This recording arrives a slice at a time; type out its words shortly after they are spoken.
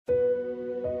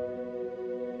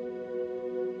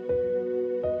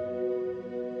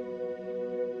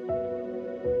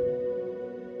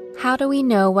How Do We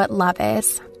Know What Love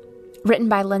Is? Written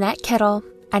by Lynette Kittle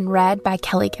and read by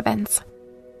Kelly Givens.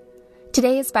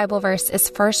 Today's Bible verse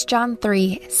is 1 John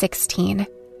 3:16.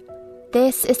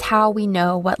 This is how we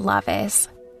know what love is.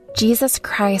 Jesus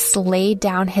Christ laid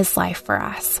down his life for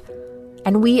us,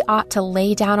 and we ought to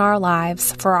lay down our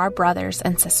lives for our brothers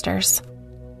and sisters.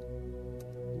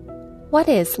 What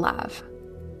is love?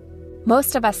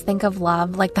 Most of us think of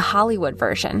love like the Hollywood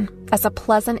version, as a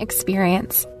pleasant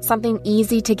experience, something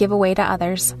easy to give away to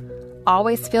others,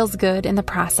 always feels good in the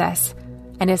process,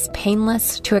 and is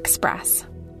painless to express.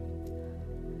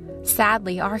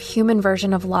 Sadly, our human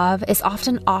version of love is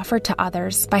often offered to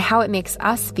others by how it makes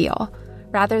us feel,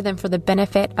 rather than for the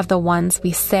benefit of the ones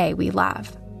we say we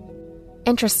love.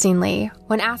 Interestingly,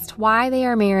 when asked why they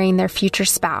are marrying their future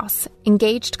spouse,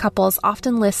 engaged couples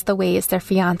often list the ways their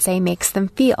fiancé makes them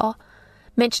feel,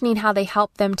 mentioning how they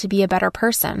help them to be a better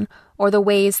person or the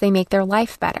ways they make their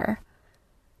life better.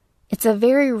 It's a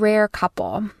very rare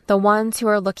couple, the ones who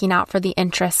are looking out for the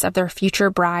interests of their future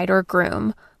bride or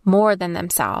groom more than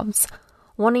themselves,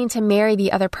 wanting to marry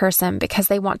the other person because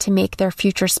they want to make their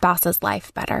future spouse's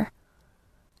life better.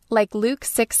 Like Luke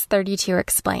 6:32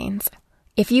 explains,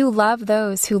 "If you love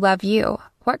those who love you,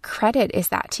 what credit is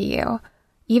that to you?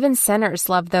 Even sinners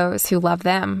love those who love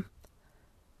them."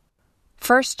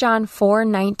 1 John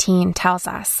 4:19 tells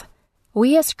us,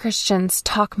 "We as Christians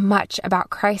talk much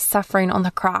about Christ's suffering on the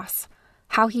cross,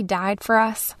 how he died for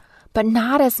us, but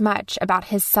not as much about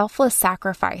his selfless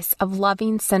sacrifice of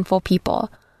loving sinful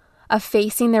people, of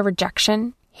facing their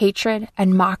rejection, hatred,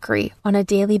 and mockery on a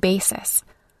daily basis.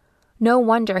 No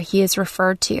wonder he is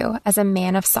referred to as a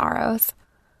man of sorrows."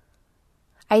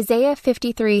 Isaiah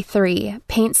 53:3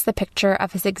 paints the picture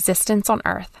of his existence on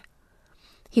earth.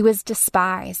 He was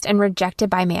despised and rejected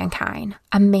by mankind,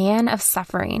 a man of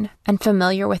suffering and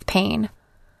familiar with pain.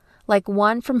 Like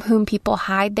one from whom people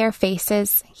hide their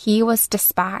faces, he was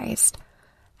despised,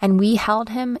 and we held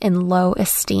him in low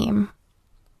esteem.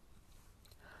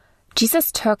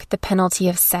 Jesus took the penalty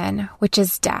of sin, which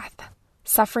is death,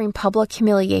 suffering public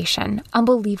humiliation,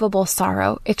 unbelievable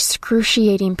sorrow,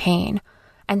 excruciating pain,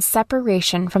 and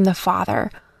separation from the Father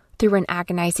through an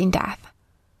agonizing death.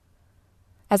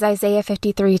 As Isaiah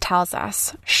 53 tells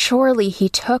us, surely he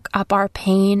took up our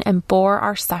pain and bore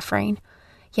our suffering,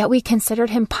 yet we considered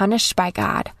him punished by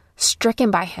God,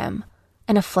 stricken by him,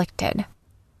 and afflicted.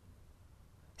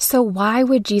 So why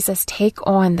would Jesus take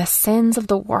on the sins of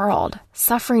the world,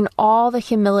 suffering all the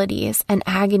humilities and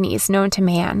agonies known to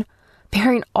man,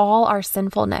 bearing all our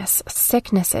sinfulness,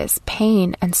 sicknesses,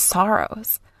 pain, and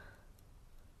sorrows?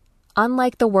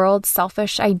 Unlike the world's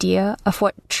selfish idea of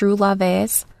what true love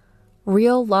is,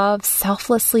 real love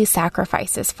selflessly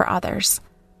sacrifices for others.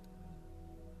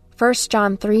 1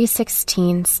 John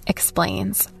 3:16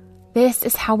 explains, "This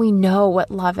is how we know what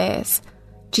love is.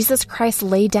 Jesus Christ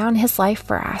laid down his life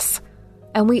for us,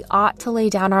 and we ought to lay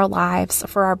down our lives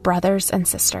for our brothers and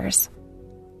sisters."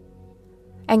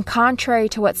 And contrary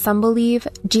to what some believe,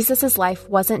 Jesus' life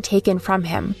wasn't taken from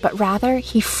him, but rather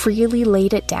he freely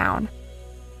laid it down.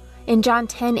 In John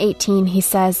 10:18, he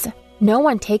says, "No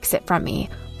one takes it from me,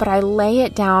 but I lay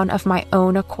it down of my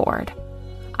own accord.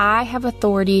 I have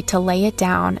authority to lay it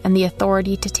down and the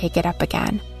authority to take it up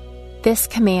again. This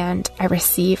command I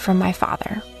receive from my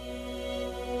Father."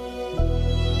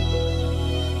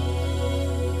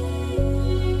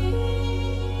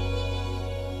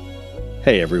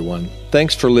 Hey everyone,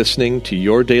 thanks for listening to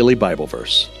Your Daily Bible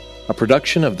Verse, a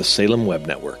production of the Salem Web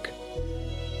Network.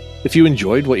 If you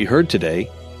enjoyed what you heard today,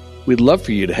 we'd love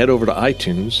for you to head over to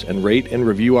iTunes and rate and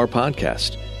review our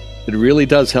podcast. It really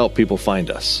does help people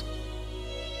find us.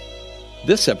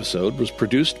 This episode was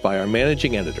produced by our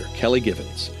managing editor, Kelly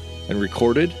Givens, and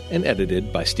recorded and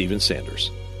edited by Stephen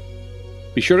Sanders.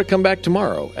 Be sure to come back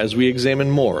tomorrow as we examine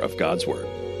more of God's Word.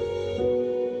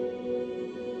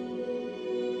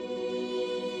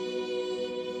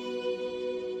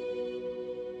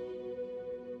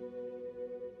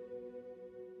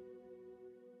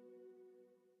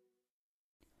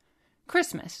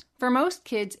 Christmas. For most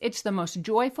kids, it's the most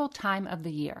joyful time of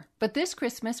the year. But this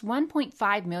Christmas,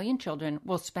 1.5 million children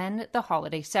will spend the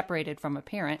holiday separated from a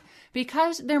parent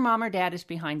because their mom or dad is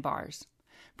behind bars.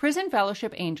 Prison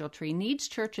Fellowship Angel Tree needs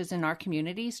churches in our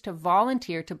communities to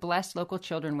volunteer to bless local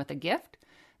children with a gift,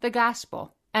 the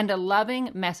gospel, and a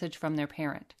loving message from their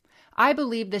parent. I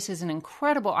believe this is an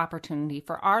incredible opportunity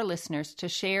for our listeners to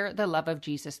share the love of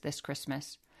Jesus this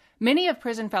Christmas. Many of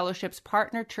Prison Fellowship's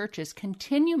partner churches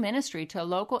continue ministry to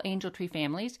local Angel Tree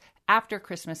families after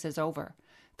Christmas is over.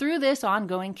 Through this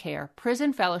ongoing care,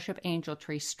 Prison Fellowship Angel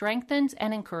Tree strengthens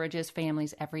and encourages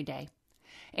families every day.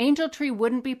 Angel Tree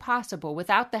wouldn't be possible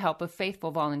without the help of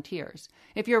faithful volunteers.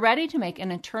 If you're ready to make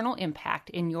an eternal impact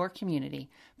in your community,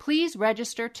 please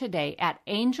register today at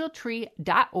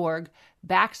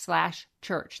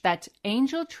angeltree.org/church. That's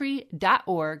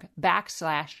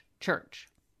angeltree.org/church.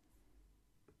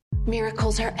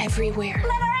 Miracles are everywhere.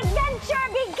 Let our adventure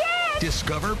begin!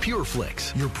 Discover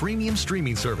PureFlix, your premium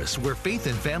streaming service where faith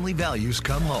and family values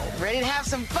come home. Ready to have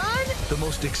some fun? The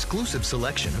most exclusive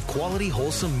selection of quality,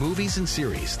 wholesome movies and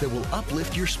series that will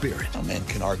uplift your spirit. A man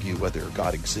can argue whether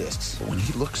God exists, but when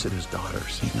he looks at his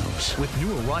daughters, he knows. With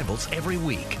new arrivals every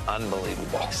week.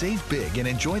 Unbelievable. Save big and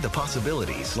enjoy the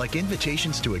possibilities, like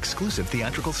invitations to exclusive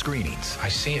theatrical screenings. I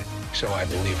see it, so I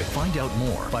believe it. Find out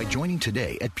more by joining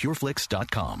today at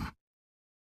pureflix.com.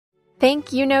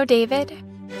 Think you know David?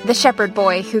 The shepherd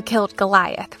boy who killed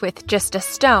Goliath with just a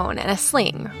stone and a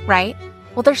sling, right?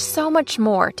 Well, there's so much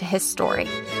more to his story.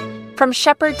 From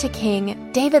shepherd to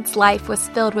king, David's life was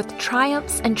filled with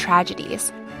triumphs and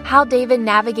tragedies. How David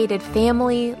navigated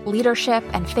family, leadership,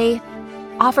 and faith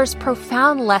offers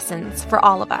profound lessons for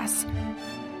all of us.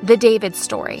 The David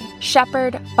Story,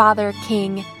 Shepherd, Father,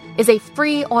 King, is a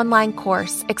free online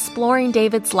course exploring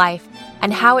David's life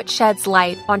and how it sheds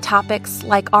light on topics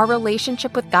like our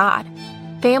relationship with God,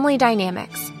 family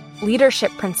dynamics,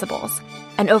 leadership principles,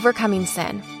 and overcoming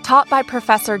sin. Taught by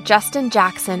Professor Justin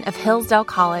Jackson of Hillsdale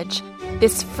College,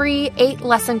 this free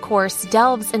 8-lesson course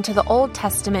delves into the Old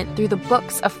Testament through the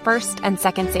books of 1st and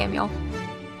 2nd Samuel.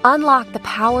 Unlock the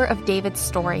power of David's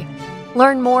story.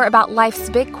 Learn more about life's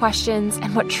big questions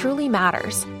and what truly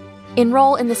matters.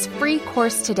 Enroll in this free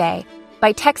course today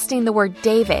by texting the word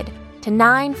David to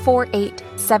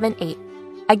 94878.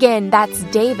 Again, that's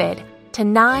David to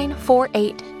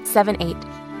 94878.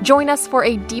 Join us for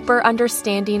a deeper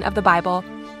understanding of the Bible.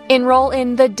 Enroll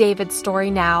in the David Story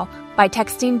now by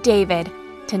texting David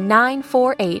to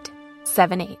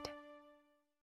 94878.